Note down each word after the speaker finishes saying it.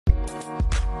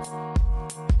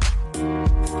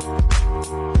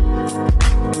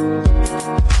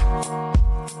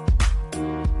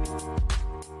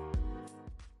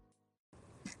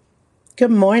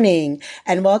Good morning,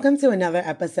 and welcome to another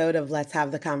episode of Let's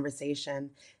Have the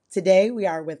Conversation. Today, we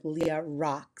are with Leah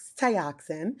Rocks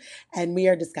Tyoxin, and we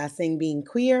are discussing being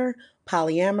queer,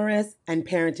 polyamorous, and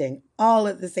parenting all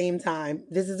at the same time.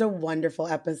 This is a wonderful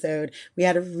episode. We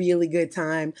had a really good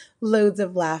time, loads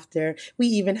of laughter. We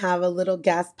even have a little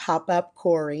guest pop up,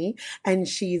 Corey, and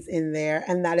she's in there,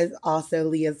 and that is also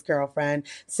Leah's girlfriend.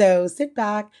 So sit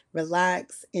back,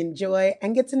 relax, enjoy,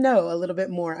 and get to know a little bit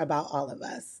more about all of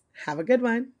us. Have a good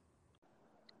one.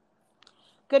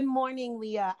 Good morning,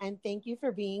 Leah, and thank you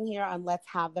for being here on Let's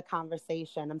Have the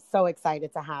Conversation. I'm so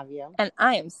excited to have you. And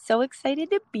I am so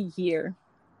excited to be here.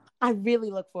 I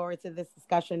really look forward to this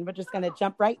discussion. We're just going to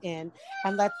jump right in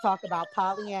and let's talk about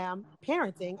polyam,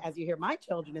 parenting, as you hear my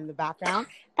children in the background,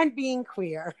 and being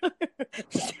queer.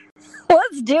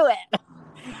 Let's do it.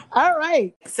 All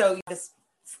right. So this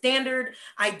standard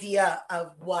idea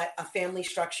of what a family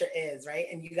structure is, right?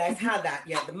 And you guys had that.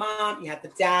 You had the mom, you had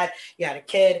the dad, you had a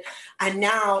kid, and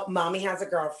now mommy has a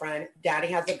girlfriend, daddy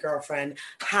has a girlfriend.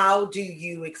 How do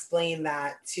you explain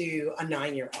that to a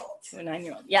 9-year-old? To a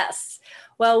 9-year-old, yes.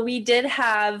 Well, we did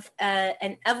have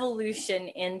an evolution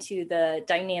into the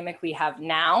dynamic we have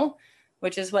now,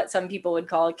 which is what some people would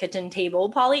call a kitchen table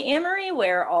polyamory,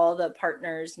 where all the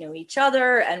partners know each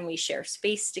other and we share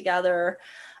space together.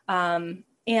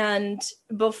 And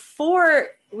before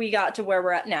we got to where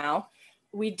we're at now,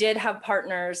 we did have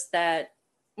partners that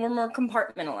were more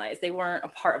compartmentalized. They weren't a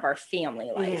part of our family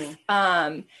life.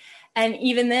 And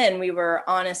even then we were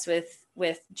honest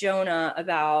with Jonah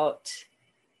about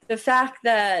the fact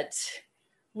that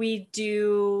we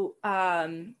do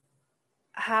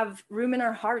have room in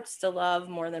our hearts to love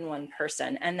more than one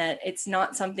person, and that it's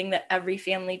not something that every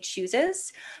family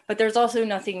chooses, but there's also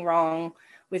nothing wrong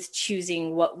with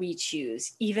choosing what we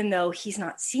choose, even though he's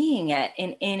not seeing it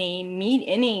in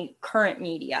any current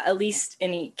media, at least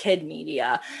any kid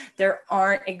media. There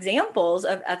aren't examples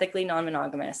of ethically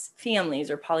non-monogamous families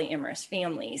or polyamorous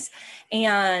families.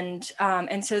 And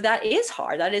so that is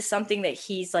hard. That is something that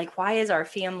he's like, why is our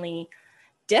family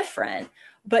different?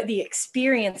 But the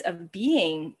experience of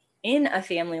being in a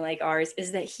family like ours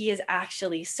is that he is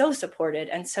actually so supported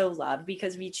and so loved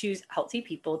because we choose healthy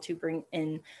people to bring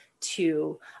in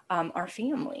to our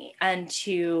family and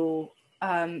to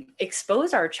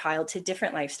expose our child to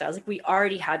different lifestyles. Like, we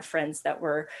already had friends that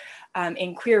were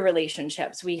in queer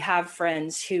relationships. We have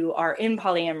friends who are in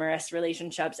polyamorous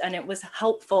relationships, and it was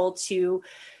helpful to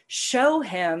show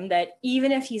him that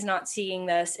even if he's not seeing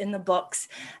this in the books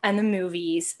and the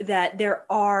movies, that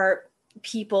there are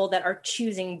people that are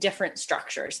choosing different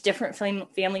structures, different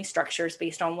family structures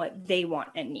based on what they want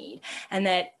and need. And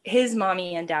that his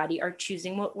mommy and daddy are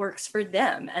choosing what works for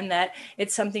them. And that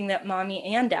it's something that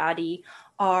mommy and daddy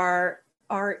are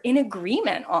in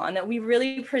agreement on, that we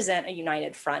really present a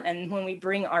united front. And when we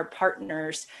bring our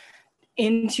partners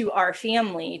into our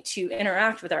family to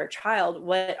interact with our child,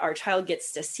 what our child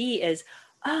gets to see is,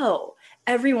 oh,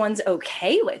 everyone's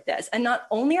okay with this. And not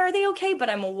only are they okay, but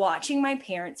I'm watching my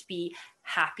parents be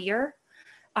happier.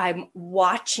 I'm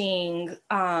watching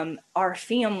our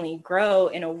family grow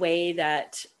in a way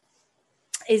that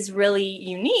is really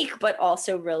unique, but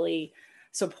also really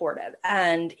supportive.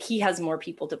 And he has more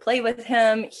people to play with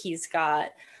him. He's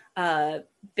got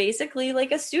basically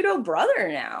like a pseudo brother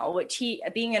now, which he,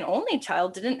 being an only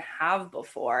child, didn't have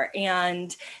before.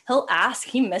 And he'll ask,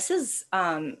 he misses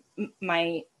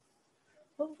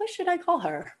what should I call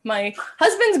her? My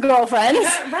husband's girlfriend's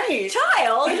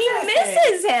child. He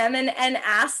misses him and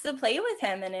asks to play with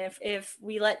him. And if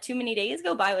we let too many days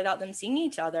go by without them seeing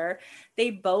each other,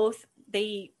 they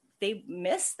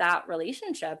miss that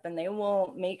relationship, and they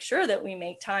will make sure that we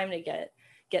make time to get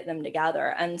them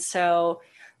together. And so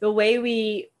the way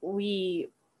we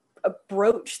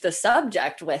approached the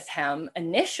subject with him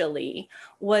initially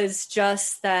was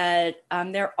just that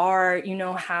there are,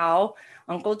 how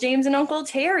Uncle James and Uncle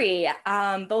Terry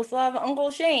both love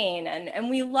Uncle Shane. And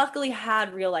we luckily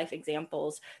had real life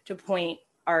examples to point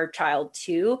our child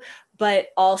to, but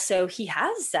also he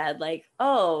has said like,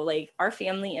 oh, like our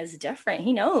family is different.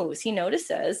 He knows, he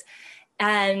notices.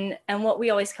 And what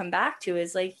we always come back to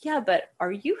is like, yeah, but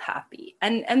are you happy?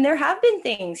 And there have been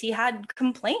things. He had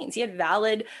complaints. He had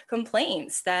valid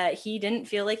complaints that he didn't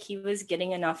feel like he was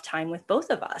getting enough time with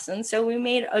both of us. And so we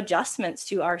made adjustments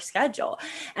to our schedule.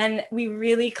 And we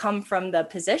really come from the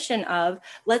position of,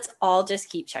 let's all just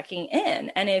keep checking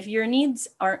in. And if your needs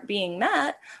aren't being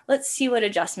met, let's see what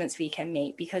adjustments we can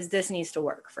make, because this needs to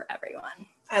work for everyone.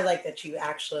 I like that you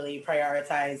actually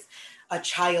prioritize a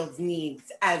child's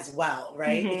needs as well,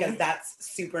 right? Because that's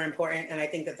super important. And I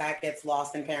think that that gets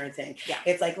lost in parenting. Yeah.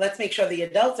 It's like, let's make sure the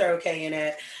adults are okay in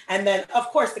it. And then, of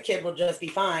course, the kid will just be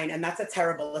fine. And that's a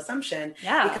terrible assumption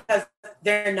because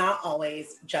they're not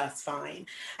always just fine.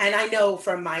 And I know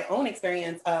from my own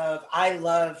experience of, I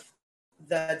love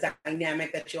the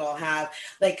dynamic that you all have,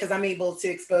 like, because I'm able to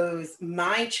expose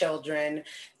my children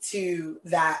to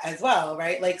that as well,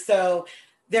 right? Like, so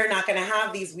they're not going to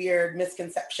have these weird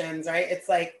misconceptions, right? It's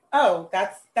like, oh,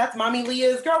 that's Mommy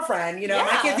Leah's girlfriend. You know,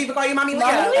 my kids even call you Mommy Leah.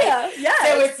 Mommy Leah, yes.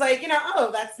 So it's like, you know,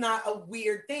 oh, that's not a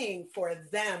weird thing for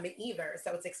them either.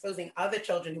 So it's exposing other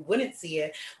children who wouldn't see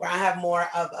it, where I have more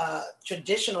of a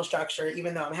traditional structure,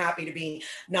 even though I'm happy to be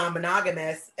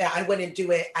non-monogamous, I wouldn't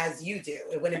do it as you do.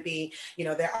 It wouldn't be, you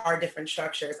know, there are different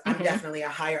structures. I'm definitely a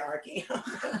hierarchy.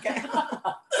 Okay.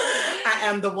 I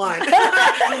am the one, but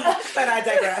I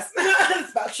digress.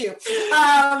 It's about you.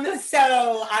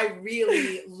 So I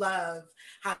really love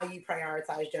how you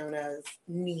prioritize Jonah's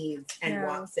needs and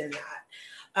wants in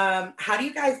that. How do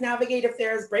you guys navigate if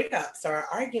there's breakups or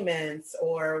arguments,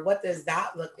 or what does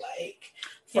that look like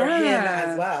for him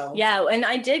as well? Yeah, and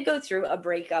I did go through a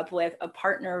breakup with a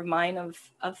partner of mine of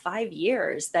 5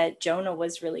 years that Jonah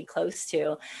was really close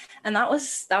to. And that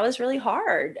was really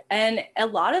hard. And a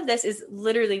lot of this is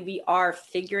literally, we are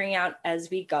figuring out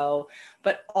as we go,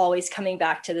 but always coming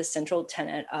back to the central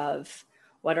tenet of,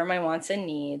 what are my wants and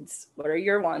needs? What are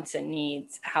your wants and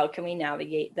needs? How can we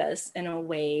navigate this in a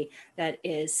way that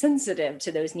is sensitive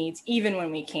to those needs, even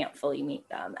when we can't fully meet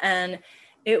them? And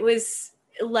it was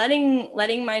letting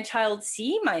my child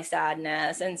see my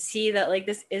sadness and see that, like,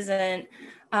 this isn't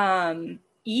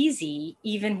easy,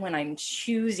 even when I'm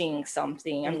choosing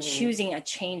something. I'm choosing a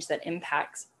change that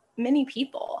impacts many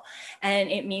people,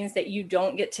 and it means that you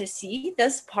don't get to see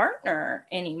this partner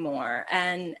anymore,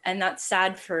 and that's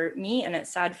sad for me, and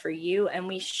it's sad for you, and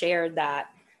we shared that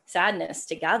sadness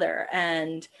together.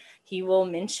 And he will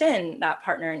mention that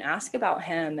partner and ask about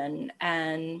him,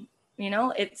 and you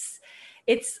know, it's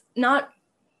not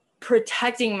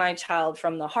protecting my child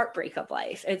from the heartbreak of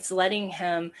life. It's letting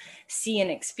him see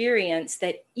and experience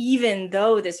that even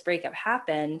though this breakup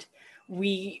happened,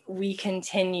 we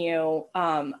continue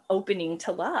opening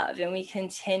to love, and we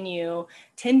continue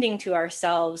tending to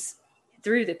ourselves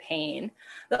through the pain.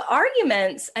 The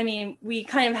arguments, I mean, we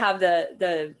kind of have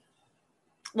the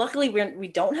luckily we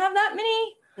don't have that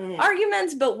many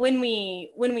arguments, but when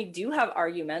we do have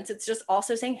arguments, it's just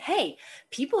also saying, hey,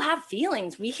 people have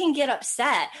feelings, we can get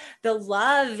upset. The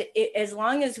love, as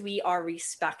long as we are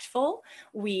respectful,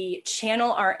 we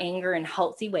channel our anger in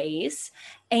healthy ways,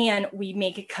 and we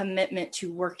make a commitment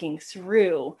to working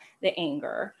through the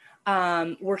anger,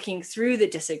 working through the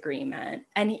disagreement.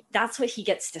 And that's what he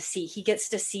gets to see. He gets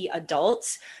to see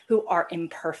adults who are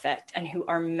imperfect and who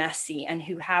are messy and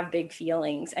who have big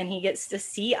feelings. And he gets to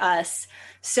see us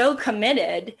so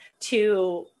committed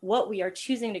to what we are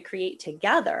choosing to create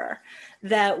together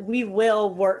that we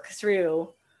will work through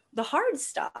the hard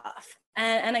stuff.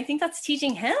 And I think that's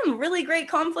teaching him really great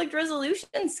conflict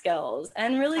resolution skills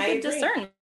and really good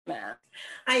discernment.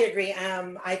 I agree.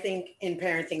 I think in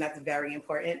parenting, that's very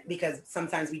important, because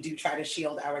sometimes we do try to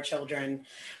shield our children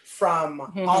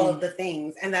from all of the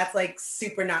things. And that's like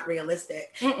super not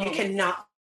realistic. You cannot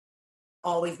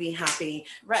always be happy.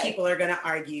 Right. People are going to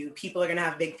argue. People are going to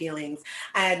have big feelings.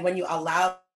 And when you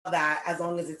allow that, as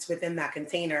long as it's within that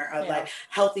container of like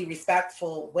healthy,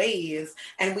 respectful ways,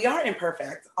 and we are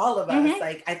imperfect, all of us,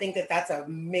 like, I think that that's a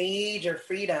major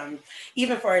freedom,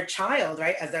 even for a child,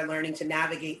 right? As they're learning to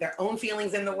navigate their own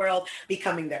feelings in the world,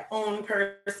 becoming their own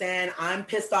person. I'm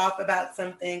pissed off about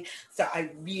something. So I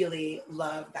really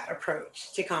love that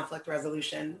approach to conflict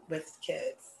resolution with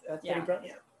kids. That's pretty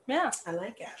brilliant. Yeah. I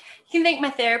like it. You can thank my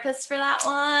therapist for that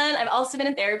one. I've also been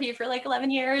in therapy for like 11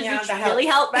 years, which really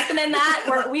helped. Recommend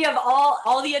that. We have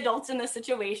all the adults in this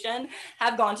situation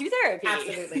have gone to therapy.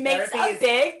 Absolutely. Makes a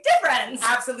big difference.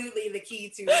 Absolutely the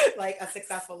key to like a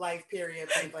successful life, period.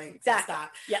 Exactly.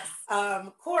 Yes.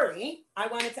 Corey, I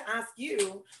wanted to ask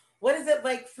you, what is it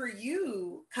like for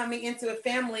you coming into a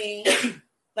family,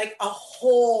 like a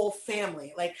whole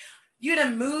family? Like, you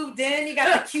done moved in, you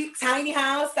got the cute tiny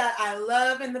house that I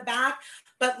love in the back,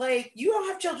 but like, you don't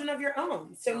have children of your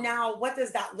own. So now what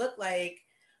does that look like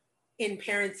in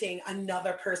parenting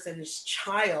another person's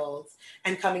child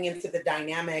and coming into the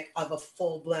dynamic of a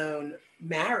full-blown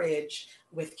marriage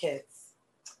with kids?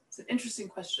 It's an interesting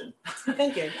question.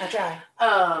 Thank you. I try.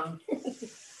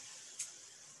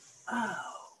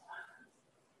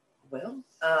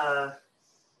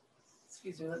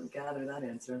 Excuse me, let me gather that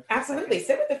answer. Absolutely.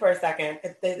 Sit with it for a second.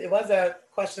 It was a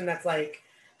question that's like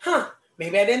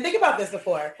Maybe I didn't think about this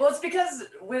before. Well, it's because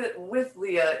with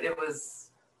Leah, it was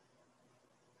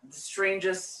the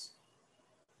strangest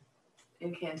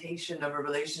incantation of a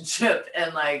relationship,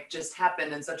 and like just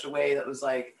happened in such a way that was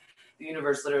like the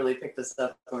universe literally picked us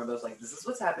up and we're both like, this is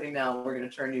what's happening now. We're going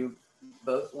to turn you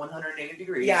both 180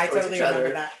 degrees Yeah, I towards totally each other,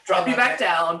 remember that. drop you back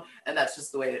down, and that's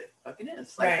just the way it fucking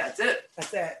is. Like, Right. that's it.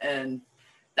 That's it. And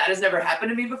that has never happened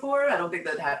to me before. I don't think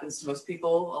that happens to most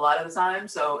people a lot of the time.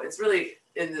 So it's really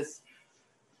in this,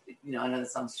 you know, I know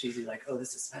this sounds cheesy, like, oh,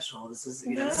 this is special. This is,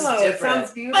 you know, this is No, different. it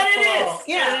sounds beautiful. But it is.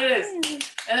 Yeah. It is.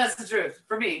 And that's the truth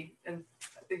for me. And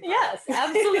I think Yes,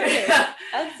 absolutely.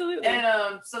 Absolutely.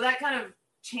 And so that kind of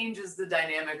changes the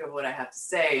dynamic of what I have to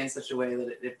say in such a way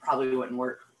that it probably wouldn't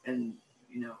work in,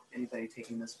 you know, anybody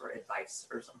taking this for advice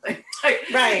or something. Like,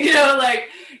 Right. You know, like,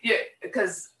 yeah,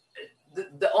 because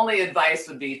the only advice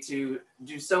would be to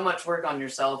do so much work on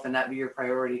yourself and that be your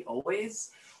priority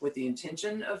always, with the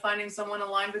intention of finding someone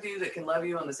aligned with you that can love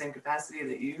you on the same capacity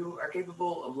that you are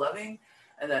capable of loving,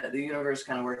 and that the universe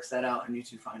kind of works that out and you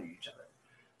two finding each other.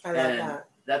 I love And that.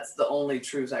 that's the only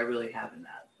truth I really have in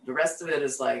that. The rest of it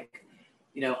is like,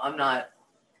 you know, I'm not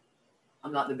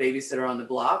the babysitter on the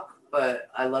block, but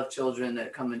I love children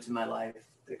that come into my life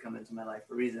for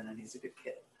a reason, and he's a good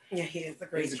kid. Yeah, he is a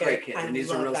great He's a kid. great kid, I and he's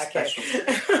a love real that kid. special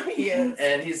kid. He is.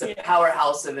 And he's a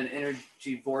powerhouse of an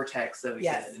energy vortex of a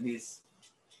Yes. kid, and he's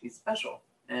special.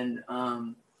 And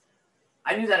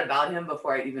I knew that about him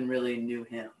before I even really knew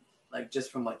him, like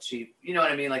just from what you know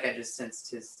what I mean? Like I just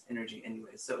sensed his energy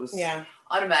anyway. So it was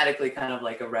automatically kind of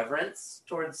like a reverence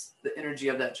towards the energy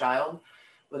of that child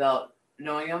without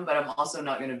knowing him. But I'm also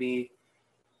not going to be,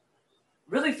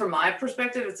 really from my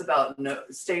perspective, it's about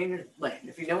stay in your lane.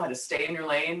 If you know how to stay in your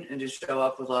lane and just show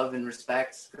up with love and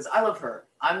respect, because I love her.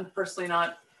 I'm personally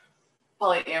not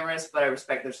polyamorous, but I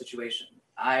respect their situation.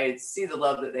 I see the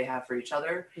love that they have for each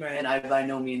other, Right. and I by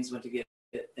no means want to get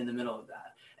in the middle of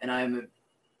that. And I'm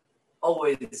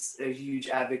always a huge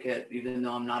advocate, even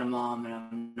though I'm not a mom and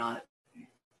I'm not,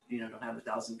 you know, don't have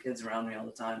 1,000 kids around me all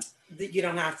the time. You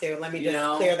don't have to. Let me You just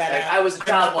know, clear that like, up. I was a I'm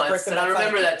child not the once, person and I that's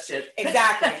remember like- that shit.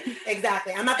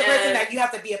 Exactly. I'm not the person that you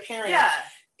have to be a parent Yeah.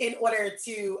 in order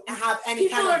to have any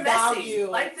People kind are of messy. value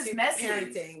Life is to messy.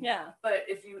 parenting. Yeah. But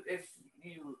if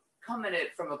you come at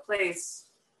it from a place,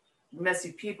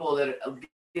 messy people that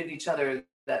give each other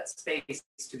that space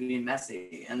to be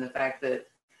messy, and the fact that,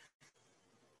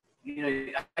 you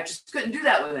know, I just couldn't do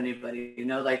that with anybody. You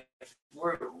know, like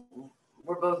we're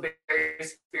both very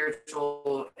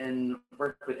spiritual and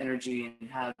work with energy and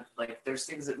have like there's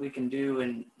things that we can do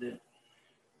and that I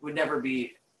would never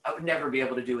be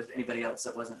able to do with anybody else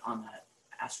that wasn't on that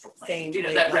astral plane. Same You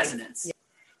know, that wavelength. resonance. Yeah.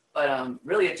 But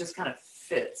really, it just kind of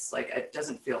fits. Like it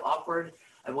doesn't feel awkward.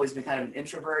 I've always been kind of an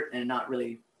introvert and not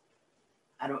really.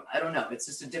 I don't know. It's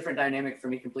just a different dynamic for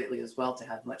me completely as well to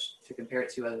have much to compare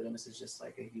it to, other than this is just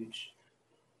like a huge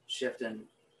shift in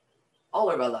all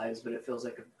of our lives, but it feels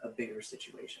like a bigger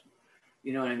situation.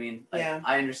 You know what I mean? Like, Yeah.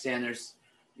 I understand there's,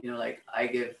 you know, like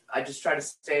I just try to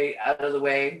stay out of the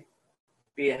way,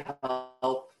 be a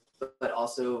help, but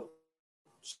also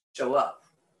show up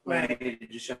when I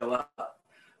need to show up.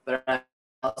 But I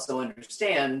also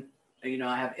understand, you know,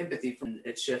 I have empathy from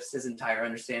it shifts his entire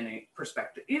understanding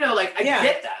perspective. You know, like I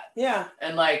get that. Yeah.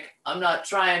 And like, I'm not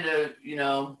trying to, you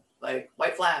know, like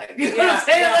white flag. You know what I'm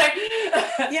saying? Like,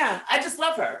 I just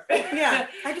love her.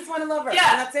 I just want to love her. Yeah.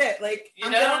 And that's it. Like,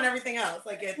 I'm good on everything else.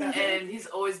 Like, and he's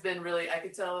always been really, I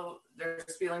could tell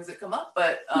there's feelings that come up,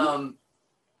 but I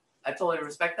totally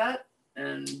respect that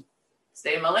and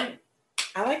stay in my lane.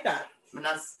 I like that. And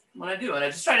that's what I do. And I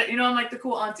just try to, you know, I'm like the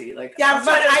cool auntie. Like, yeah,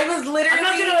 but I was literally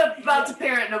I'm not about to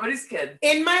parent nobody's kid.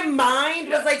 In my mind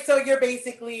was like, so you're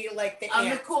basically like the I'm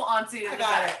aunt. the cool auntie in the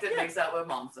back that makes out with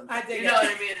mom sometimes. You know what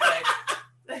I mean?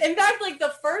 Like, in fact, like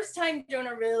the first time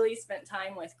Jonah really spent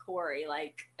time with Corey,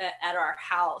 like at our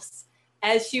house,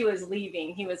 as she was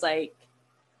leaving, he was like,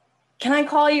 can I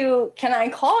call you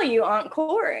Aunt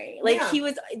Corey? Like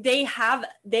they have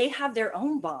their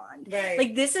own bond. Right.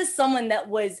 Like this is someone that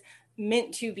was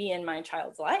meant to be in my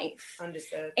child's life.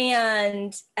 Understood.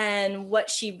 And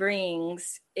what she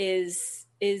brings is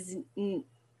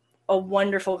a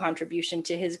wonderful contribution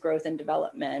to his growth and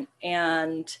development.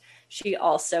 And she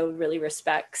also really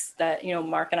respects that, you know,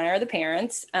 Mark and I are the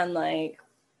parents, and like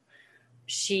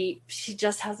she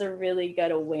just has a really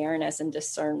good awareness and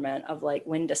discernment of like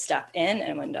when to step in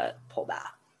and when to pull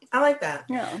back. I like that.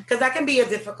 Yeah. Because that can be a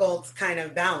difficult kind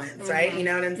of balance, right? You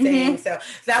know what I'm saying? So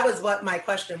that was what my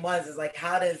question was, is like,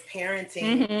 how does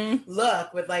parenting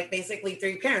look with like basically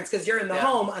 3 parents? Because you're in the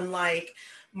home, unlike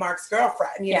Mark's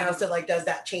girlfriend, you know, so like, does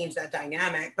that change that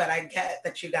dynamic? But I get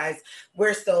that you guys,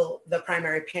 we're still the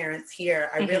primary parents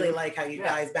here. I really like how you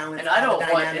guys balance. And I don't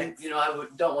want, you know,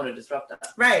 don't want to disrupt that.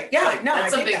 Right. Yeah. Like, no,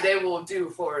 that's something they will do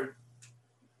for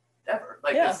ever.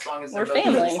 Like as long as they're both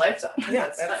in this lifetime.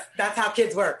 Yeah. That's how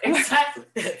kids work. Exactly.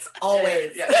 It's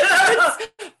always.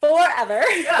 Forever.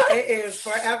 Yeah. It is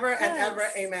forever and ever.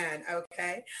 Amen.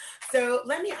 Okay. So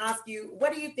let me ask you,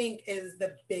 what do you think is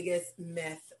the biggest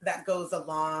myth that goes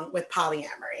along with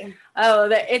polyamory? Oh,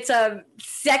 it's a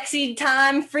sexy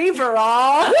time free for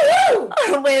all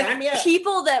with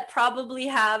people that probably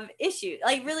have issues.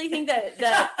 I really think that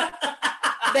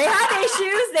they have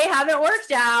issues, they haven't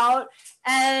worked out,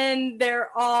 and they're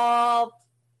all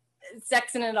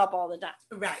sexing it up all the time.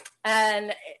 Right.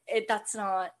 And that's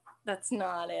not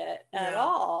it at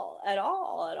all.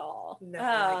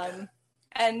 No.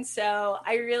 And so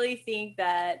I really think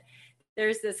that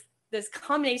there's this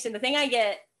combination. The thing I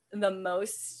get the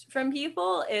most from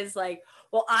people is like,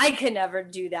 well, I could never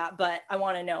do that, but I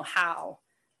want to know how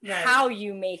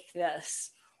you make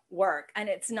this work. And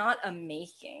it's not a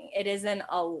making, it is an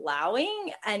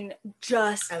allowing and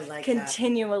just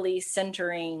continually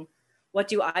centering. What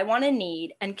do I want and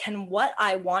need? And can what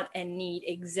I want and need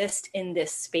exist in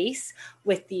this space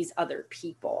with these other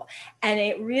people? And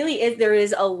it really is, there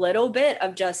is a little bit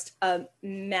of just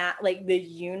like the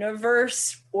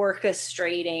universe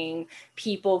orchestrating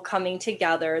people coming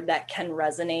together that can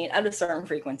resonate at a certain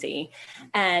frequency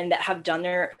and that have done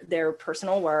their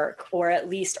personal work, or at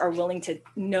least are willing to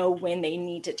know when they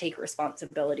need to take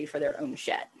responsibility for their own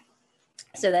shit,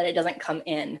 so that it doesn't come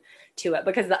in to it.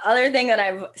 Because the other thing that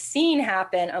I've seen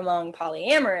happen among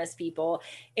polyamorous people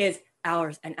is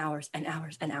hours and hours and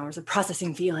hours and hours of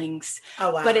processing feelings.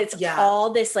 Oh, wow. But it's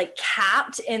all this like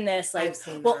capped in this, like,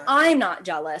 well, that. I'm not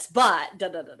jealous, but da,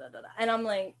 da, da, da, da, da. And I'm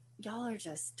like, y'all are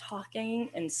just talking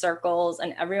in circles,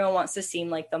 and everyone wants to seem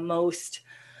like the most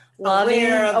loving,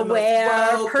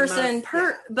 aware person,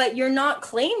 but you're not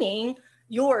claiming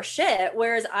your shit.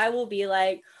 Whereas I will be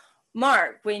like,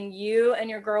 Mark, when you and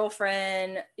your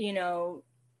girlfriend, you know,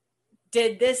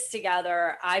 did this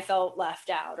together, I felt left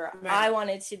out, or I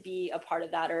wanted to be a part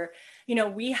of that, or, you know,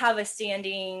 we have a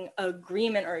standing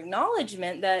agreement or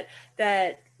acknowledgement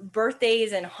that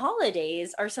birthdays and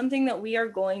holidays are something that we are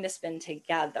going to spend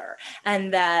together,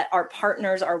 and that our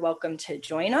partners are welcome to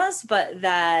join us, but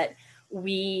that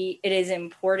it is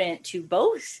important to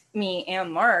both me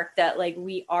and Mark that like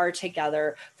we are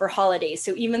together for holidays.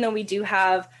 So even though we do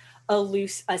have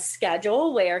a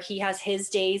schedule where he has his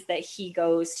days that he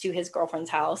goes to his girlfriend's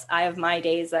house, I have my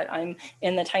days that I'm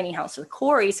in the tiny house with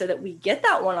Corey, so that we get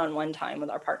that one-on-one time with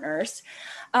our partners.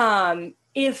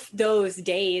 If those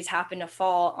days happen to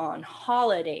fall on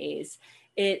holidays,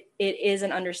 it is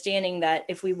an understanding that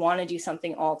if we want to do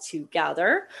something all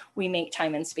together, we make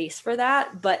time and space for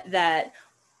that, but that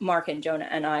Mark and Jonah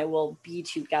and I will be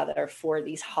together for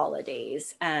these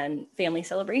holidays and family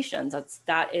celebrations.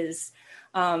 That is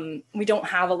we don't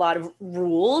have a lot of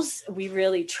rules. We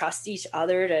really trust each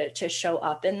other to show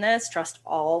up in this, trust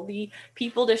all the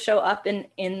people to show up in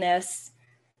this,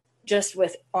 just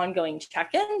with ongoing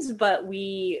check-ins. But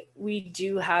we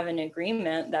do have an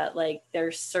agreement that like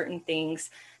there's certain things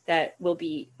that will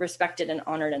be respected and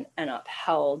honored and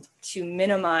upheld to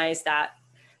minimize that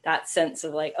sense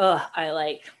of like,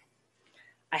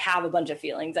 I have a bunch of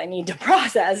feelings I need to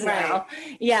process now.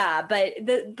 Yeah. But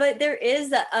there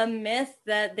is a myth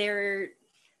that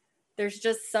there's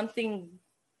just something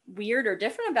weird or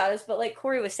different about us. But like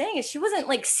Corey was saying, is she wasn't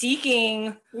like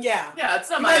seeking. Yeah. Yeah. It's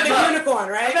not like a unicorn,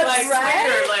 right? Like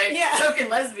token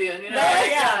lesbian, you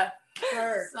know?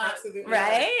 Absolutely.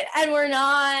 Right. And we're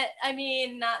not, I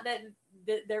mean, not that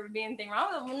there would be anything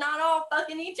wrong with them. We're not all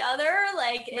fucking each other.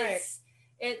 Like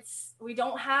we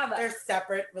don't have there's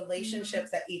separate relationships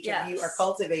that each of you are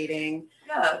cultivating.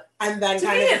 Yeah. And then to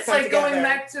me, it's like going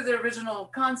back to the original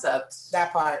concept.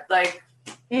 That part. Like,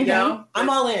 you know, I'm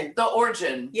all in. The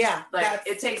origin. Yeah. Like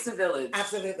it takes a village.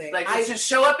 Absolutely. Like I just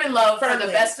show up in love for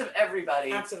the best of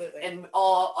everybody. Absolutely. And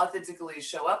all authentically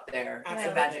show up there.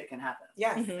 And magic can happen.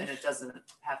 Yes. And it doesn't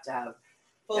have to have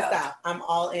full stop. I'm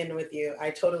all in with you.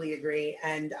 I totally agree.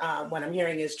 And what I'm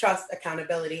hearing is trust,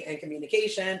 accountability, and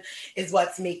communication is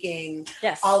what's making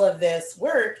all of this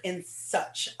work in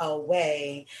such a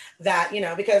way that, you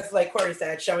know, because like Corey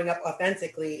said, showing up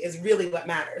authentically is really what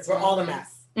matters. We're all a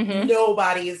mess.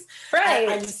 Nobody's right.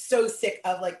 I'm so sick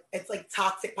of like, it's like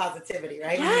toxic positivity,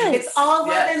 right? Yes. It's all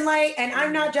love and light, and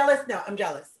I'm not jealous. No, I'm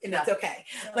jealous, and it's okay.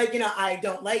 Like, you know, I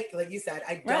don't like you said,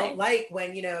 I don't like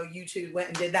when, you know, you two went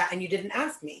and did that and you didn't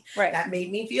ask me. Right. That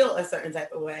made me feel a certain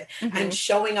type of way. And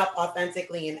showing up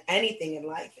authentically in anything in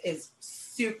life is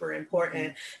super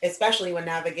important, especially when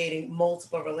navigating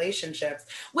multiple relationships,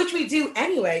 which we do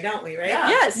anyway, don't we? Right? Yeah.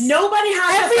 Yes. Nobody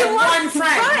has just one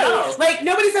friend. Right. No. Like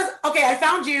nobody says, okay, I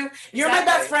found you. You're my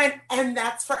best friend, and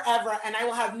that's forever, and I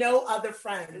will have no other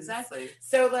friends. Exactly.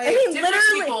 So like, I mean, different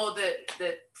people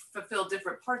that fulfill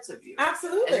different parts of you.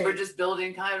 Absolutely. And we're just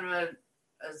building kind of a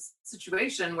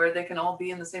situation where they can all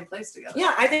be in the same place together.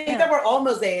 Yeah, I think that we're all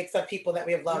mosaics of people that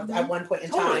we have loved at one point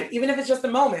in time, even if it's just a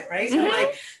moment, right?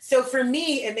 So for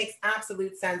me, it makes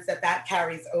absolute sense that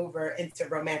carries over into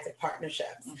romantic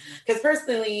partnerships. Because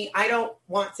personally, I don't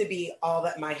want to be all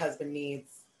that my husband needs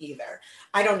either.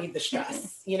 I don't need the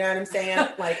stress. You know what I'm saying?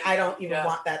 Like, I don't even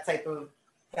want that type of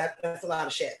that's a lot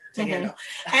of shit to handle.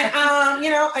 And,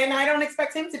 and I don't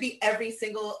expect him to be every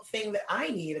single thing that I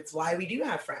need. It's why we do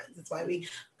have friends. It's why we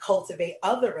cultivate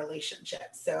other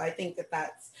relationships. So I think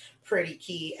that's pretty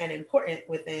key and important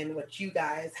within what you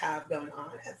guys have going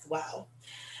on as well.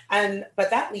 But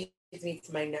that leads me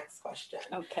to my next question.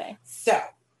 Okay. So,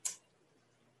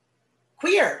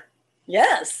 queer.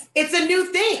 Yes. It's a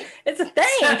new thing. It's a thing.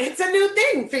 It's a new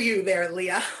thing for you there,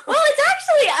 Leah. Well, it's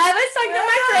actually, I was talking to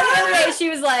my friend the other day. She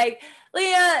was like,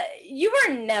 Leah, you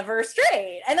were never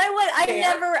straight. And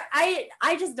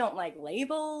I just don't like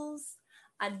labels.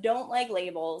 I don't like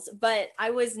labels, but I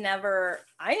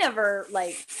never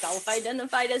like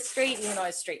self-identified as straight, even though I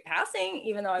was straight passing,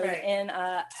 even though I was in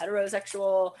a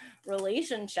heterosexual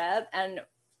relationship. And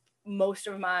most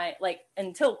of my, like,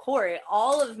 until Corey,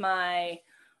 all of my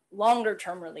longer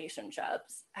term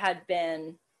relationships had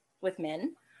been with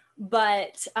men,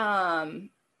 but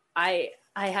I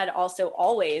had also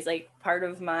always, like, part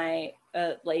of my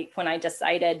like when I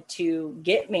decided to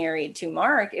get married to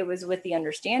Mark, it was with the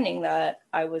understanding that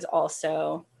I was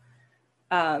also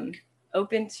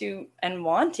open to and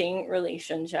wanting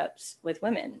relationships with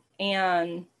women,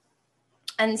 and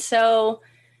so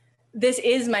this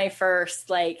is my first,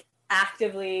 like,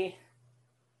 actively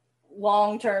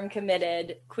long-term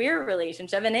committed queer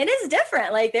relationship, and it is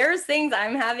different. Like, there's things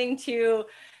I'm having to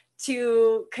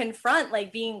confront,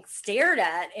 like being stared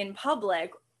at in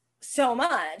public so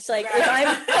much, like if I'm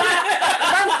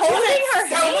holding her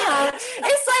hand,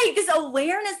 it's like this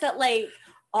awareness that, like,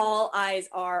 all eyes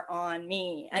are on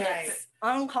me, and it's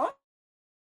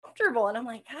uncomfortable, and I'm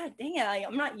like, God dang it,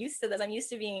 I'm not used to this. I'm used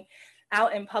to being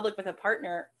out in public with a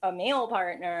male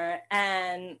partner,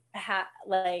 and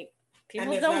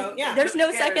people don't. There's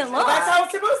no second look. That's how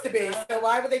it's supposed to be. So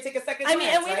why would they take a second? I mean,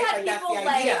 and we've had people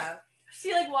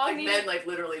she walked me, men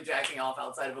literally jacking off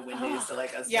outside of a Wendy's to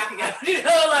us. Yeah,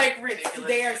 like ridiculous.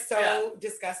 They are so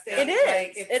disgusting. It is.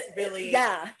 Like, it's really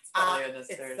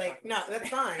it's like, no, that's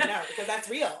fine. No, because that's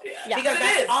real. Because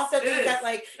that's also things that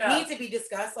need to be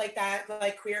discussed, like that,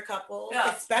 like queer couples,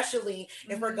 especially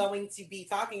if we're going to be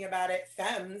talking about it,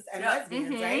 femmes and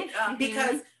lesbians, right?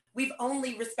 Because we've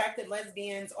only respected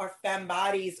lesbians or femme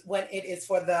bodies when it is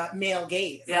for the male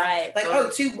gaze. Right.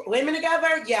 Like, two women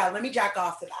together? Yeah, let me jack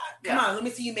off to that. Come on, let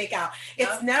me see you make out.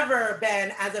 It's never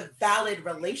been as a valid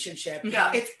relationship.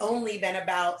 It's only been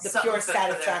about the pure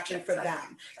satisfaction for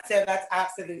them. So that's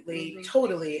absolutely,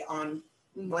 totally on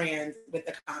brand with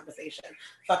the conversation.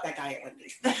 Fuck that guy at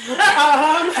Wendy's.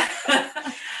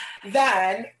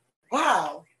 Then,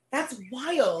 wow, that's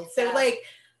wild. So,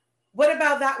 what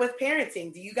about that with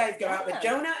parenting? Do you guys go out with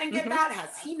Jonah and get that?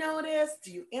 Has he noticed?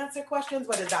 Do you answer questions?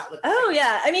 What does that look like? Oh,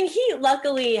 yeah. I mean, he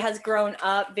luckily has grown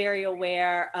up very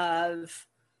aware of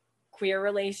queer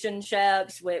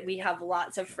relationships. We have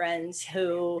lots of friends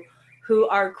who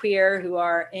are queer, who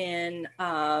are in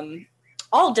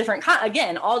all different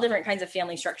kinds of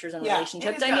family structures and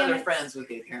relationships. And other friends with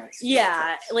gay parents.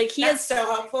 Yeah, like he is so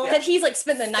helpful. That he's like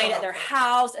spent the night at their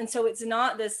house, and so it's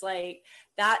not this like.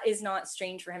 That is not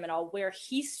strange for him at all. Where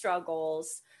he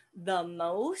struggles the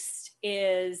most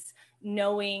is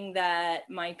knowing that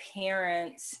my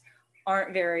parents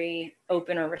aren't very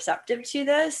open or receptive to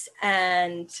this.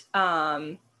 And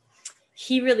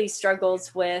he really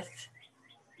struggles with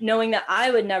knowing that I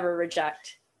would never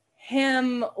reject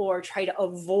him or try to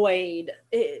avoid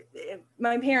it.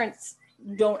 My parents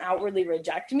don't outwardly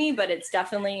reject me, but it's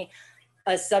definitely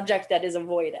a subject that is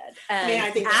avoided and I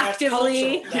think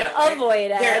actively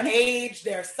avoided. Their age,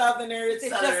 they're Southerners.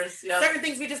 It's just certain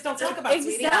things we just don't talk about.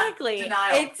 Exactly.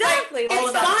 Denial. Exactly.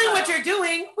 It's fine what you're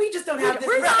doing. We just don't have this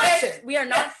discussion. We are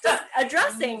not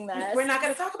addressing this. We're not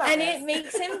going to talk about and this. And it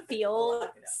makes him feel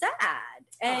sad.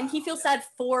 And he feels sad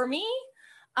for me.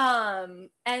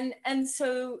 And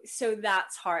so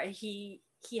that's hard. He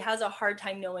has a hard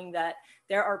time knowing that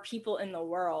there are people in the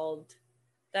world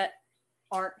that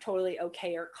aren't totally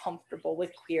okay or comfortable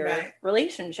with queer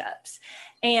relationships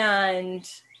and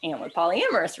with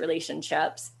polyamorous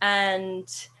relationships. And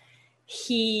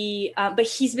but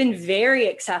he's been very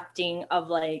accepting of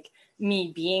like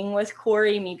me being with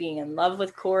Corey, me being in love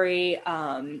with Corey.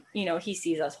 You know, he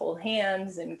sees us hold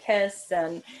hands and kiss,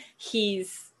 and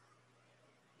he's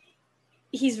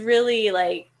really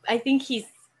like, I think he's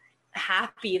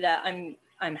happy that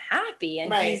I'm happy.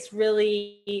 And he's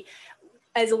really,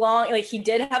 as long, like he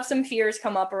did have some fears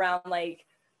come up around like,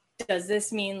 does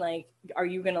this mean like, are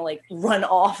you gonna like run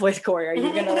off with Corey? Are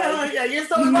you gonna like you're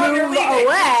so move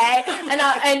away?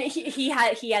 And he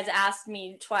has asked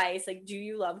me twice, like, do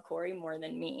you love Corey more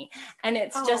than me? And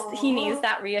it's just, he needs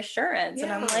that reassurance.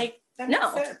 And I'm like,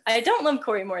 no, I don't love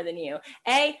Corey more than you.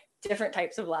 Different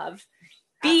types of love.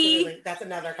 Absolutely. That's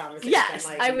another conversation. Yes,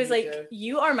 like, I was like,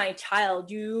 you are my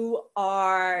child. You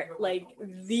are like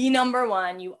the number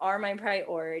one. You are my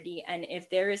priority. And if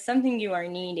there is something you are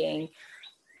needing,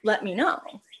 let me know.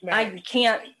 I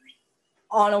can't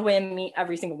on a whim meet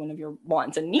every single one of your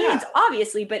wants and needs,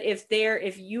 obviously. But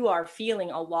if you are feeling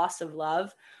a loss of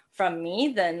love from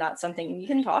me, then that's something we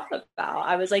can talk about.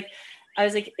 I was like,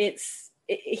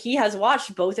 he has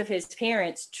watched both of his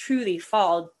parents truly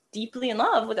fall deeply in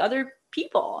love with other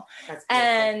people,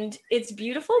 and it's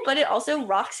beautiful, but it also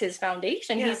rocks his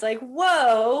foundation. He's like,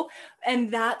 whoa.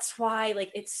 And that's why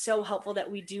like it's so helpful that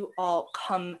we do all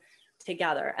come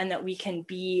together and that we can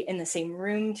be in the same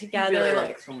room together. He really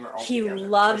likes when we're all together.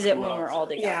 Loves it when we're all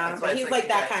together. Yeah, but he's like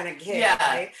that kind of kid,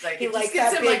 right? Like he likes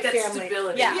that big like that family.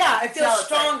 Stability. Yeah, it feels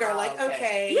stronger. Like,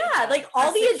 okay. Yeah, like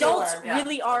all the adults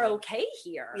really are okay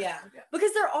here. Yeah.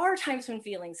 Because there are times when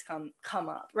feelings come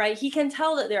up, right? He can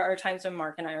tell that there are times when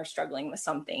Mark and I are struggling with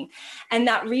something. And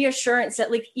that reassurance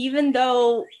that like, even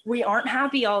though we aren't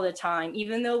happy all the time,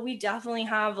 even though we definitely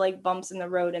have like bumps in the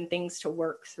road and things to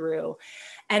work through,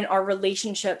 and our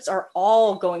relationships are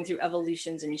all going through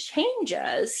evolutions and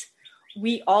changes,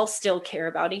 we all still care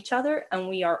about each other, and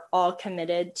we are all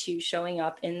committed to showing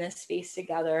up in this space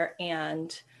together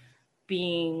and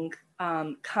being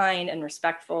kind and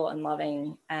respectful and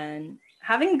loving and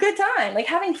having a good time. Like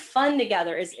having fun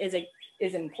together is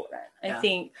important. I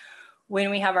think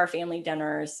when we have our family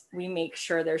dinners, we make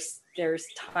sure there's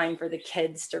time for the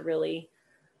kids to really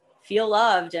feel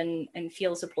loved and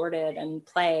feel supported and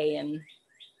play. And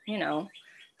you know,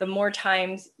 the more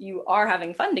times you are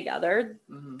having fun together,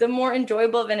 the more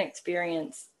enjoyable of an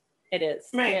experience it is,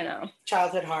 you know.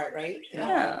 Childhood heart, right?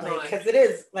 Yeah. Because it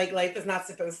is, like, life is not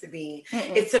supposed to be,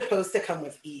 it's supposed to come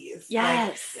with ease.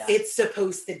 Yes. Like, it's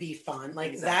supposed to be fun.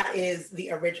 Like, that is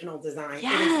the original design.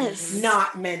 Yes. It is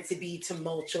not meant to be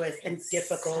tumultuous and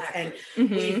difficult. And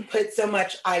we've put so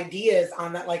much ideas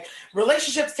on that, like,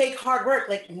 relationships take hard work.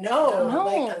 Like, no.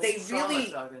 Like, they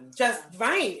really just,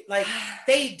 like,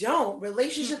 they don't.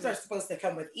 Relationships are supposed to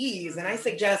come with ease. And I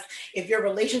suggest if your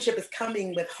relationship is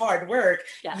coming with hard work,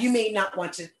 you may not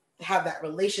want to have that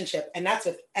relationship. And that's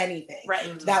with anything.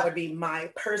 Right. That would be my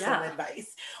personal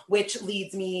advice, which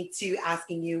leads me to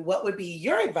asking you, what would be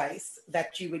your advice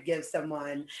that you would give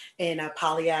someone in a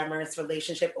polyamorous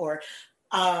relationship, or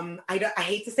I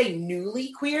hate to say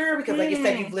newly queer, because like you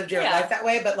said, you've lived your life that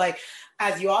way, but like,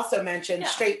 as you also mentioned,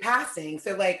 straight passing.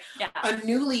 So like a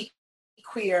newly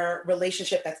queer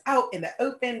relationship that's out in the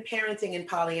open, parenting and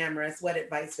polyamorous, what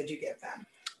advice would you give them?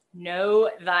 Know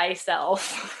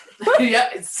thyself.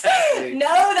 Exactly.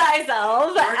 Know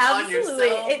thyself. Work Absolutely.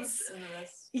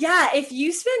 If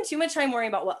you spend too much time worrying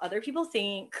about what other people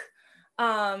think,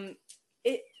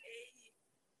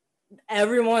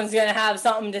 everyone's going to have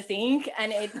something to think,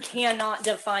 and it cannot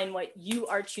define what you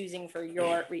are choosing for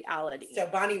your reality. So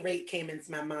Bonnie Raitt came into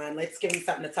my mind. Let's give him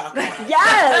something to talk about.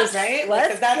 Yes. Right?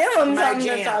 Let's give him something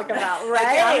to talk about. Right.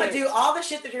 Like, I'm going to do all the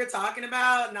shit that you're talking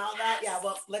about and all that. Yeah,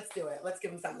 well, let's do it. Let's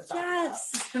give him something to talk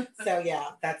about. So yeah,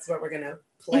 that's what we're going to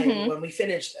play when we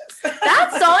finish this.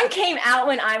 That song came out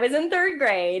when I was in 3rd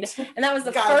grade, and that was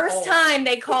the first time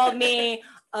they called me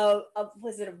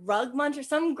was it a rug muncher?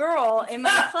 Some girl in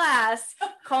my class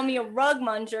called me a rug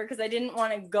muncher because I didn't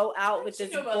want to go out with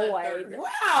this boy.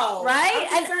 Wow. Right?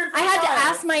 And I had to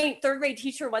ask my 3rd grade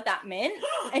teacher what that meant,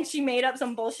 and she made up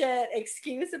some bullshit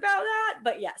excuse about that.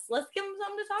 But yes, let's give them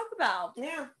something to talk about.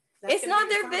 Yeah. It's not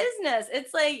their business.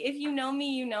 It's like, if you know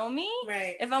me, you know me.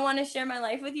 Right. If I want to share my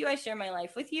life with you, I share my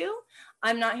life with you.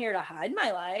 I'm not here to hide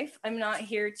my life. I'm not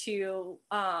here to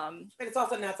but it's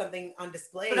also not something on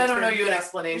display. But I don't owe you an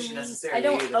explanation necessarily. I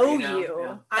don't owe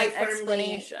you an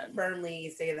explanation.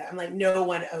 Firmly say that. I'm like, no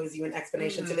one owes you an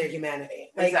explanation to their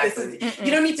humanity. Like, exactly. This is,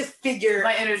 you don't need to figure.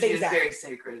 My energy is very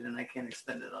sacred, and I can't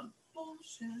expend it on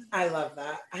bullshit. I love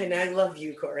that. And I love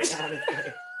you, Corey.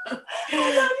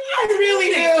 I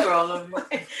really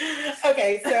do.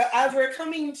 Okay, so as we're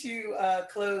coming to a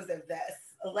close of this,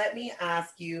 let me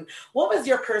ask you, what was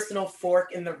your personal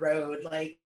fork in the road?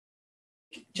 Like,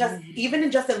 just even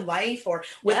just in life or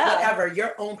with whatever,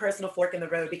 your own personal fork in the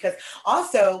road, because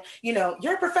also, you know,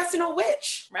 you're a professional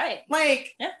witch, right?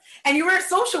 Like, and you were a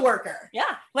social worker,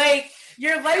 like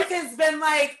your life has been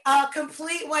like a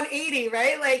complete 180,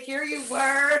 right? Like here you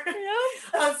were,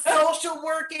 a social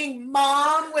working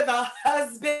mom with a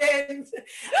husband,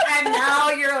 and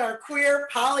now you're a queer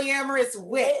polyamorous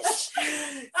witch.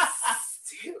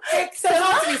 So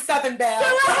talk to me, Southern Belle.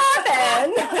 So what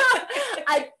happened?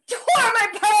 I tore my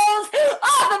pearls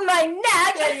off of my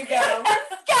neck. There you go. And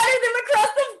scattered them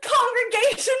across the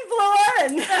congregation floor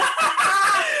and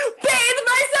bathed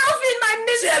myself in my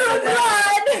miserable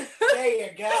blood. There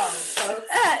you go.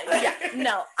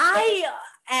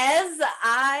 As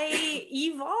I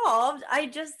evolved, I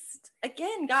just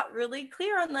again got really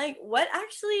clear on like what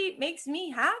actually makes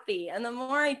me happy, and the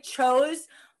more I chose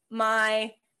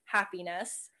my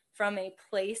happiness from a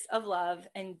place of love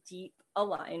and deep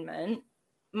alignment,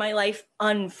 my life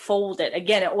unfolded.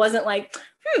 Again, it wasn't like,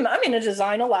 I'm going to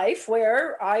design a life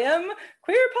where I am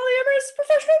queer, polyamorous,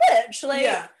 professional witch. Like,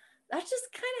 that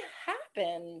just kind of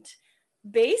happened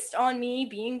based on me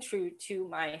being true to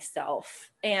myself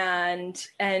and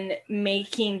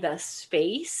making the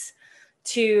space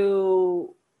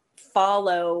to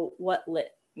follow what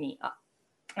lit me up.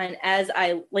 And as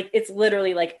it's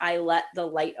literally like I let the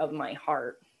light of my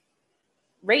heart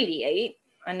radiate.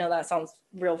 I know that sounds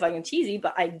real fucking cheesy,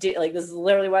 but I do. Like, this is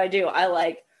literally what I do. I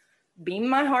like beam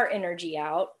my heart energy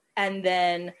out and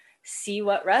then see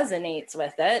what resonates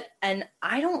with it. And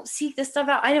I don't seek this stuff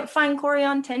out. I didn't find Corey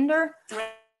on Tinder.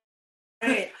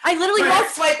 Right. I literally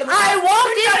walked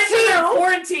into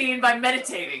quarantine by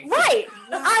meditating. Right.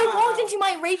 I walked into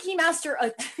my Reiki Master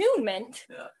attunement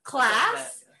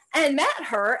class and met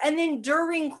her. And then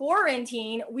during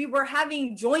quarantine, we were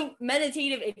having joint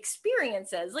meditative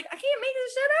experiences. Like, I can't make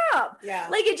this shit up. Yeah.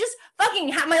 Like, it just fucking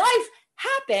my life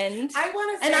happened. I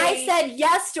want to say, and I said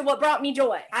yes to what brought me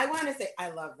joy. I want to say, I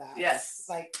love that. Yes.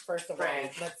 Like, first of all,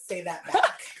 let's say that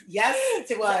back. Yes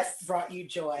to what brought you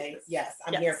joy. Yes,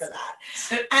 I'm here for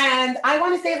that. And I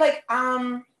want to say, like,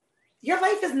 your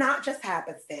life is not just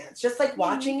happenstance. Just like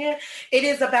watching it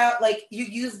is about, like, you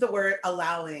use the word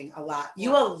allowing a lot.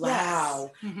 You allow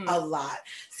a lot.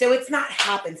 So it's not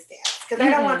happenstance. Because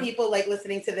I don't want people like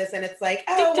listening to this and it's like,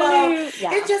 oh, well,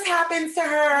 it just happens to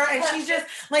her. And she's just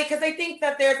like, because I think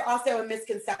that there's also a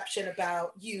misconception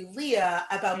about you, Leah,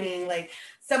 about being like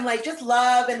some like just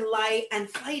love and light and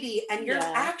flighty. And you're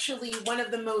actually one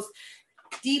of the most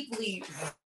deeply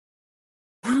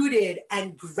rooted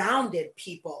and grounded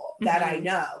people that I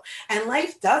know. And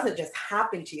life doesn't just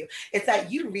happen to you. It's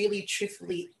that you really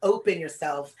truthfully open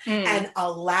yourself and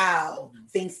allow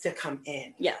things to come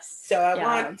in. Yes. So I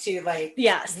want to like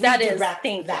that is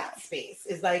that space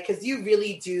is like, because you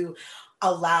really do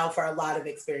allow for a lot of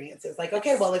experiences. Like,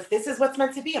 okay, well, if this is what's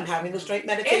meant to be, I'm having this straight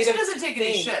meditative. And she doesn't take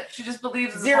any shit. She just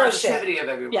believes in the Zero positivity of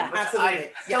everyone. Yeah, absolutely.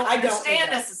 I don't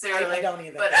understand necessarily. I don't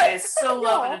either. But I so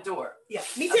love and adore. Yeah,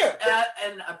 me too.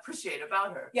 And appreciate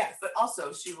about her. Yes. But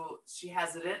also she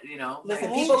has it in, you know.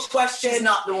 Listen, like, people question she's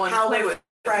not the one to play with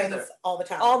friends all the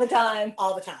time. All the time.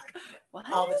 All the time.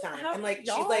 What? All the time. And like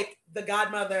she's like the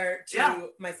godmother to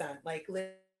my son. Like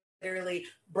literally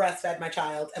breastfed my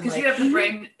child. Because you have the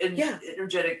brain and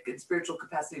energetic and spiritual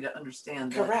capacity to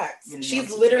understand. Correct. That,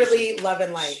 she's literally love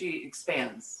and light. She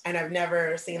expands. And I've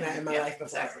never seen that in my life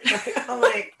before. Exactly. I'm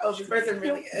like, oh, this person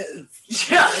really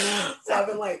is. Love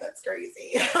and light, that's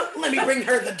crazy. Let me bring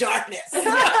her the darkness. But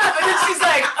then she's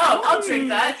like, oh, I'll drink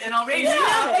that and I'll raise you.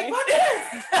 Like, what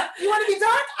is? You want to be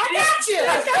dark? I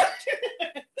got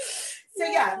you. So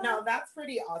yeah, no, that's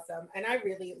pretty awesome. And I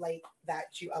really like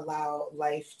that you allow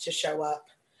life to show up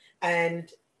and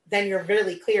then you're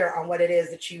really clear on what it is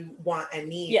that you want and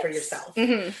need for yourself.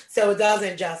 So it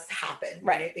doesn't just happen.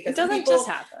 Right. Because it doesn't just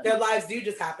happen. Their lives do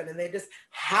just happen and they just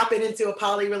happen into a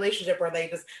poly relationship or they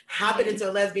just happen into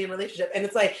a lesbian relationship. And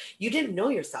it's like, you didn't know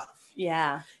yourself.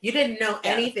 Yeah. You didn't know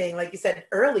anything, like you said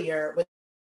earlier, with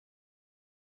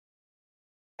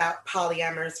about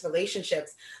polyamorous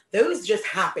relationships, those just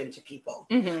happen to people.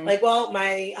 Like, well,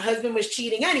 my husband was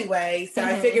cheating anyway, so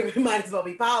I figured we might as well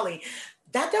be poly.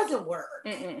 That doesn't work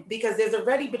because there's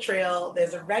already betrayal,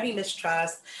 there's already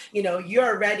mistrust, you know, you're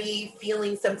already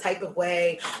feeling some type of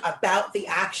way about the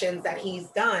actions that he's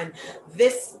done.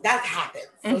 That happens.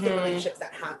 Those are relationships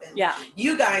that happen. Yeah.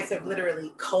 You guys have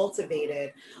literally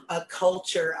cultivated a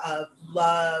culture of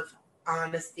love,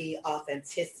 honesty,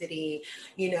 authenticity,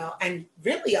 you know, and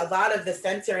really a lot of the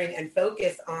centering and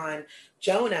focus on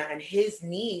Jonah and his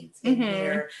needs in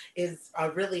here is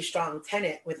a really strong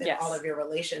tenet within all of your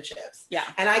relationships. Yeah.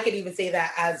 And I could even say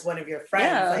that as one of your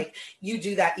friends, like you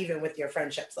do that even with your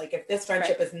friendships. Like if this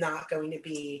friendship is not going to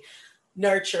be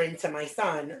nurturing to my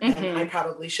son, then I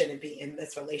probably shouldn't be in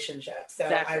this relationship. So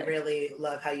I really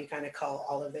love how you kind of call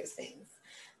all of those things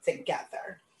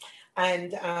together.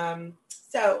 And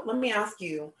so let me ask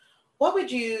you, what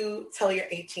would you tell your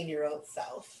 18-year-old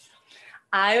self?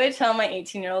 I would tell my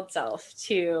 18-year-old self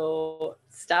to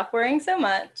stop worrying so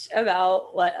much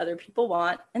about what other people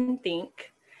want and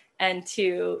think, and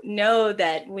to know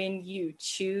that when you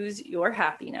choose your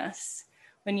happiness,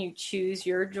 when you choose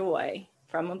your joy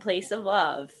from a place of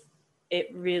love, it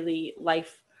really,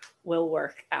 life will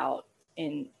work out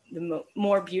in the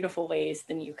more beautiful ways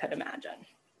than you could imagine.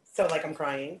 So like I'm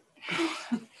crying.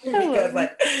 Because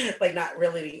like not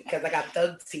really, because I got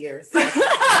thug tears.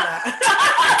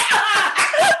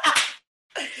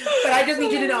 But I just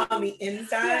need you to know on the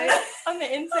inside. On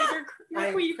the inside,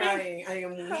 you're weeping. Crying. I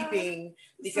am weeping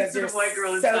because you're white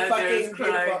girl so fucking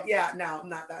beautiful. Yeah, no,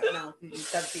 not that. No,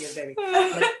 thug tears, baby.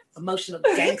 Like, emotional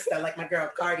gangster, like my girl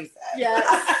Cardi said. Yes,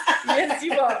 yes,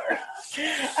 you are.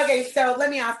 Okay, so let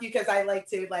me ask you, because I like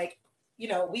to, like, you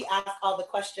know, we ask all the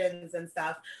questions and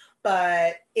stuff.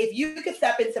 But if you could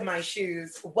step into my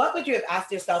shoes, what would you have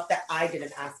asked yourself that I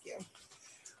didn't ask you?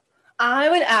 I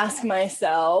would ask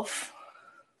myself,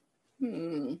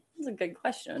 that's a good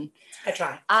question. I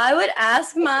try. I would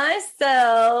ask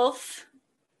myself,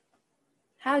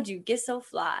 how'd you get so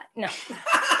fly? No.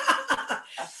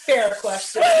 Fair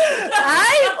question.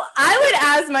 I would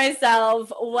ask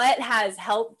myself, what has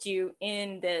helped you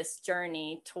in this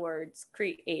journey towards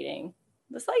creating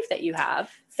this life that you have?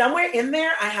 Somewhere in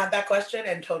there, I had that question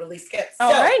and totally skipped. So,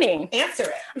 alrighty. Answer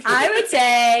it. I would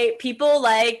say people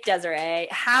like Desiree,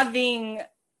 having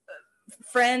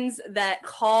friends that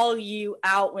call you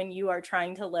out when you are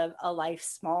trying to live a life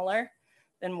smaller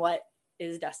than what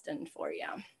is destined for you.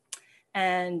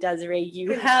 And Desiree,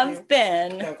 you have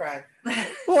been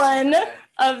one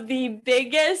of the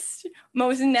biggest,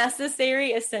 most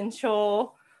necessary,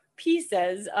 essential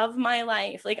pieces of my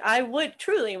life. Like I would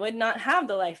not have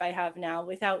the life I have now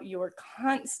without your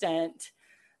constant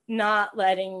not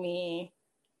letting me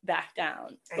back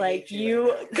down. Like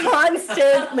you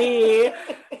constantly,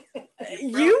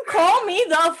 you call me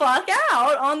the fuck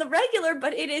out on the regular,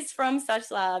 but it is from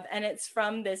such love, and it's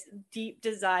from this deep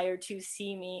desire to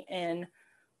see me in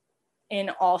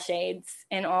all shades,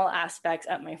 in all aspects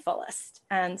at my fullest.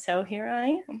 And so here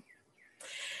I am.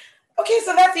 Okay,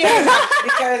 so that's the end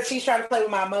because she's trying to play with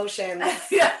my emotions.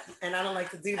 Yeah. And I don't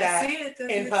like to do that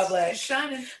in public.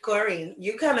 Shining. Corrine,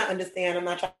 you kind of understand. I'm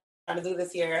not trying to do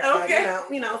this here. Okay.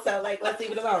 You know, so like, let's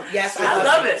leave it alone. Yes, I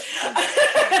love it.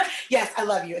 Yes, I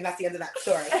love you. And that's the end of that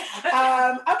story.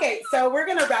 Okay, so we're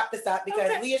going to wrap this up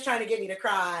because Leah's trying to get me to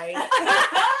cry.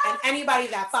 And anybody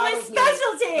that follows me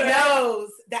knows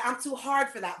that I'm too hard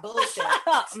for that bullshit.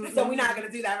 So we're not going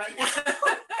to do that right now.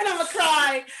 And I'm going to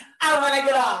cry out when I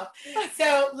get off.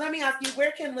 So let me ask you,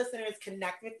 where can listeners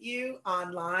connect with you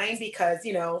online? Because,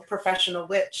 you know, professional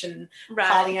witch and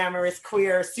polyamorous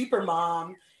queer super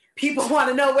mom, people want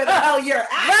to know where the hell you're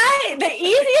at. Right. The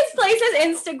easiest place is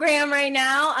Instagram right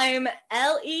now. I'm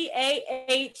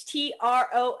LeahTrox,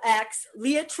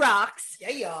 Leahtrox. Yeah,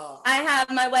 y'all. I have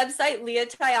my website,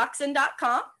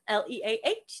 leahtioxin.com,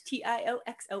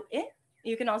 LeahTioxon.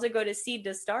 You can also go to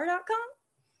seedtostar.com.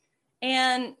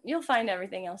 And you'll find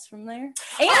everything else from there. And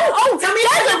tell me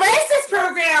about the priestess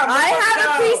program. I have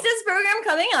a priestess program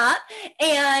coming up,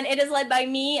 and it is led by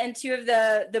me and two of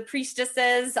the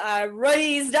priestesses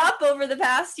raised up over the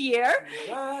past year.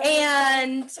 What?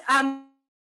 And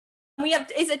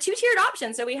it's a two-tiered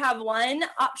option. So we have one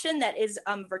option that is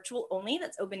virtual only,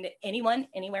 that's open to anyone,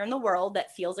 anywhere in the world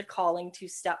that feels a calling to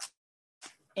step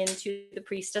into the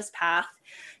priestess path.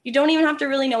 You don't even have to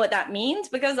really know what that means,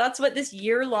 because that's what this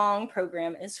year-long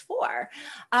program is for.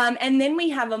 And then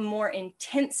we have a more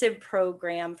intensive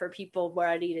program for people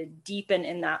ready to deepen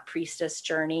in that priestess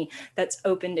journey that's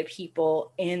open to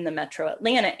people in the Metro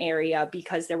Atlanta area,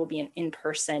 because there will be an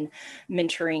in-person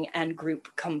mentoring and group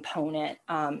component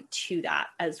to that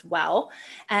as well.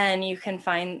 And you can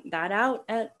find that out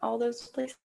at all those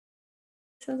places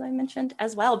as I mentioned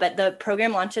as well. But the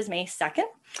program launches May 2nd,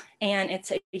 and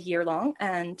it's a year long,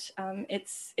 and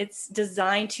it's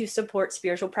designed to support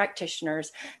spiritual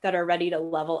practitioners that are ready to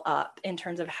level up in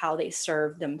terms of how they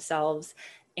serve themselves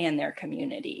and their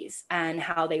communities, and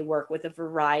how they work with a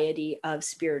variety of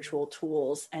spiritual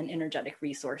tools and energetic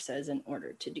resources in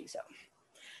order to do so.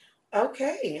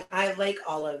 Okay, I like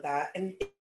all of that. And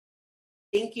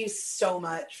thank you so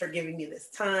much for giving me this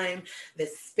time,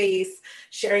 this space,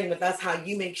 sharing with us how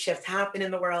you make shifts happen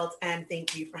in the world. And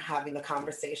thank you for having the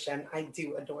conversation. I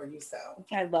do adore you so.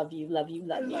 I love you, love you,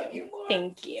 love you. Love you more.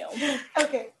 Thank you.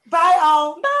 Okay, bye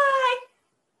all. Bye.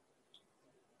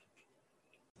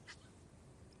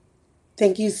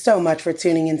 Thank you so much for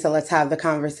tuning in to Let's Have the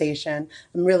Conversation.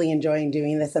 I'm really enjoying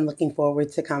doing this and looking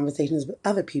forward to conversations with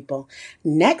other people.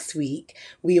 Next week,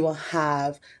 we will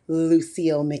have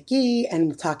Lucille McGee and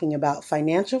we're talking about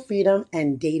financial freedom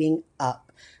and dating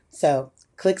up. So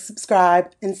click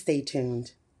subscribe and stay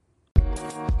tuned.